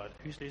will of God,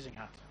 who's losing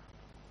out?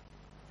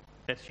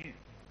 That's you.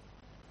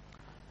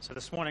 So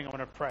this morning I want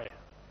to pray.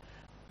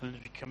 And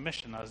be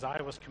commissioned.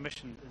 Isaiah was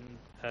commissioned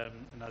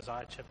in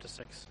Isaiah chapter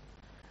 6.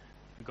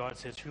 God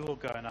says, who will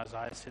go? And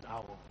Isaiah said, I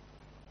will.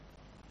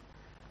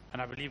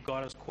 And I believe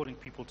God is calling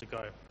people to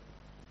go.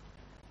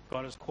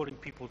 God is calling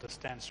people to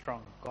stand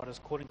strong. God is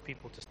calling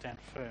people to stand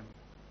firm.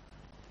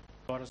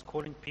 God is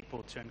calling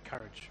people to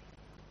encourage.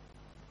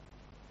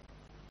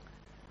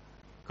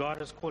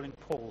 God is calling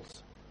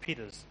Paul's,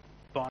 Peter's,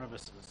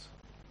 Barnabas's.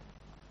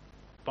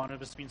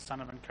 Barnabas means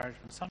son of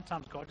encouragement.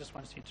 Sometimes God just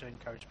wants you to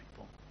encourage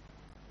people.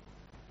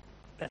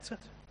 That's it.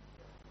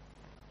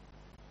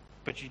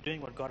 But you're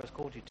doing what God has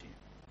called you to.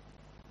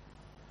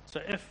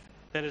 So if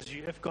that is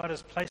you, if God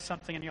has placed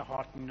something in your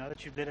heart and you know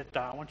that you've let it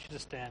die, I want you to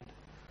stand.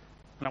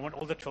 And I want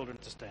all the children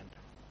to stand.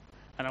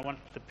 And I want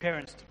the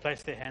parents to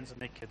place their hands on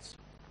their kids.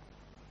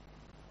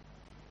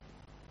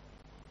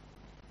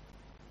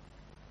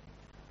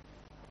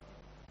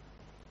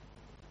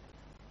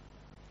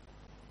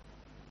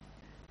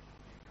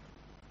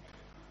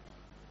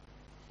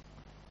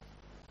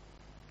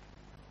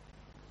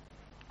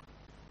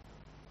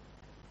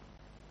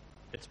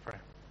 Let's pray.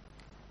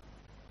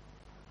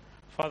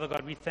 Father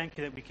God, we thank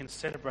you that we can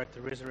celebrate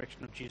the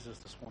resurrection of Jesus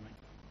this morning.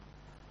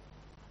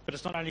 But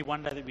it's not only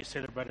one day that we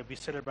celebrate it, we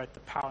celebrate the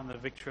power and the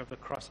victory of the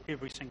cross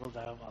every single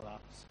day of our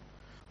lives.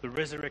 The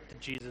resurrected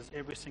Jesus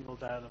every single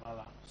day of our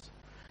lives.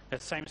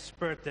 That same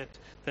Spirit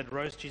that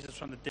rose Jesus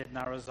from the dead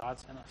now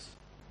resides in us.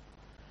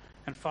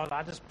 And Father,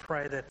 I just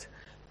pray that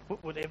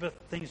whatever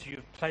things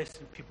you've placed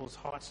in people's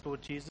hearts,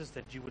 Lord Jesus,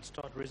 that you would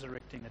start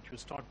resurrecting, that you would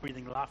start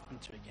breathing life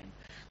into again,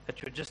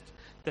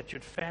 that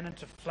you'd fan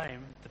into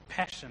flame the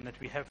passion that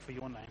we have for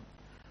your name,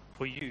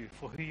 for you,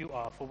 for who you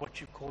are, for what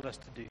you've called us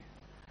to do.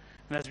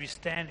 And as we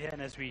stand here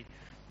and as we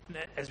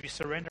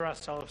surrender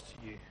ourselves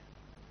to you,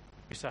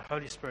 we say,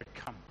 Holy Spirit,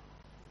 come.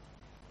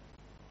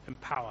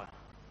 Empower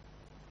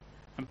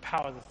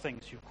the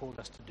things you've called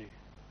us to do.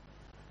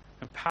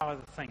 Empower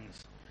the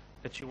things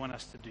that you want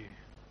us to do.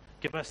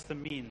 Give us the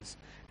means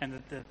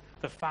and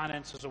the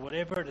finances or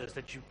whatever it is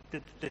that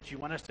you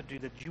want us to do,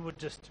 that you would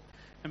just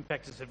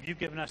impact us. If you've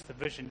given us the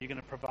vision, you're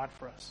going to provide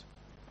for us.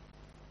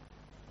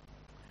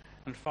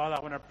 And Father,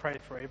 I want to pray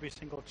for every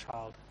single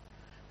child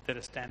that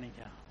is standing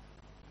here.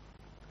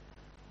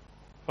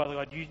 Father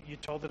God, you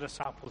told the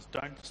disciples,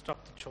 don't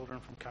stop the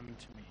children from coming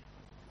to me.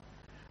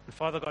 And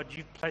Father God,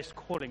 you've placed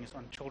callings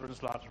on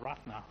children's lives right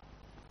now.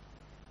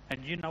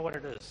 And you know what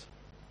it is.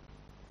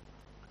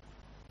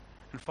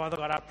 And Father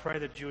God, I pray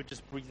that you would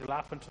just breathe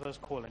life into those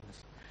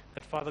callings.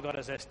 That Father God,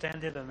 as they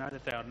stand there, they know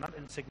that they are not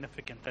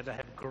insignificant, that they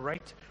have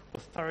great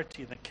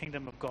authority in the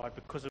kingdom of God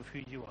because of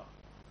who you are.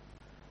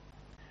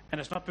 And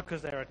it's not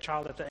because they're a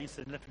child that they're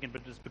insignificant,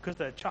 but it's because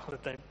they're a child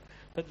that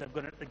they've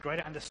got a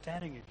greater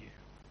understanding of you.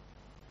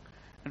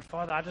 And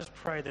Father, I just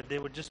pray that there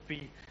would just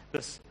be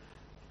this,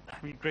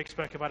 Greg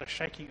spoke about a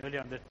shaking earlier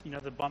on,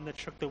 that, the bomb that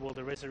shook the world,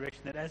 the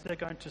resurrection, that as they're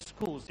going to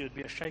schools, there would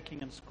be a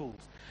shaking in schools.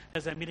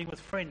 As they're meeting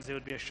with friends, there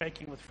would be a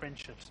shaking with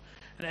friendships.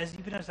 And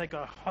even as they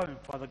go home,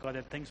 Father God,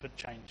 that things would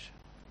change.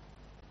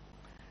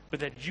 But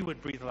that you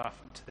would breathe life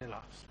into their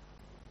lives.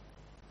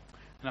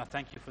 And I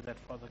thank you for that,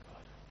 Father God.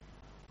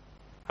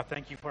 I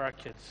thank you for our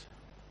kids.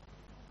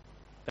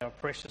 They are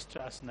precious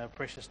to us and they are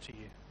precious to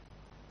you.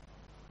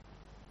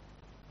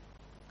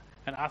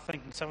 And I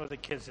think in some of the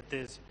kids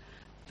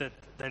that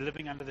they're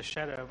living under the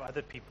shadow of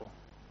other people.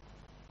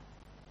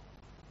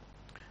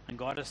 And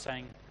God is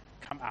saying,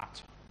 come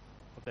out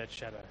of that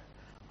shadow.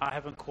 I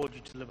haven't called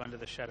you to live under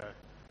the shadow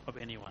of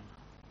anyone.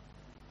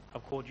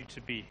 I've called you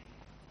to be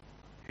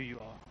who you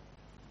are.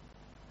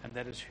 And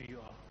that is who you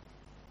are.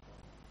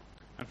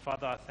 And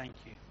Father, I thank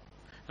you.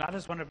 And I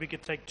just wonder if we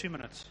could take 2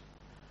 minutes,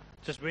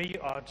 just where you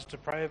are, just to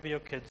pray over your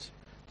kids,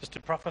 just to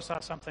prophesy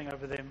something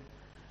over them,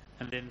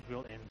 and then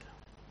we'll end.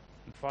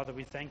 And Father,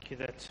 we thank you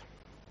that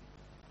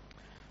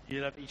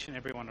you love each and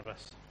every one of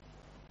us.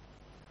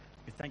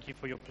 We thank you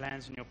for your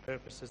plans and your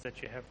purposes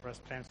that you have for us,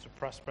 plans to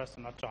prosper us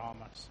and not to harm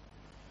us.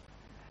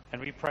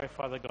 And we pray,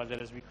 Father God,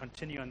 that as we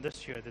continue on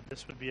this year, that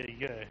this would be a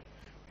year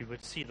we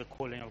would see the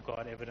calling of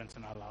God evident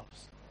in our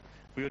lives.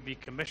 We would be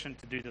commissioned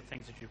to do the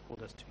things that you've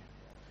called us to.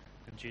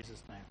 In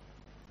Jesus' name.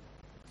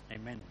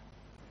 Amen.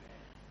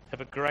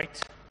 Have a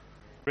great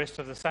rest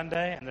of the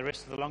Sunday and the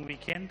rest of the long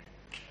weekend.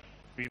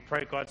 We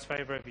pray God's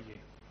favor over you.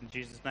 In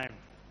Jesus' name.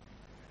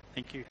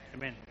 Thank you.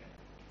 Amen.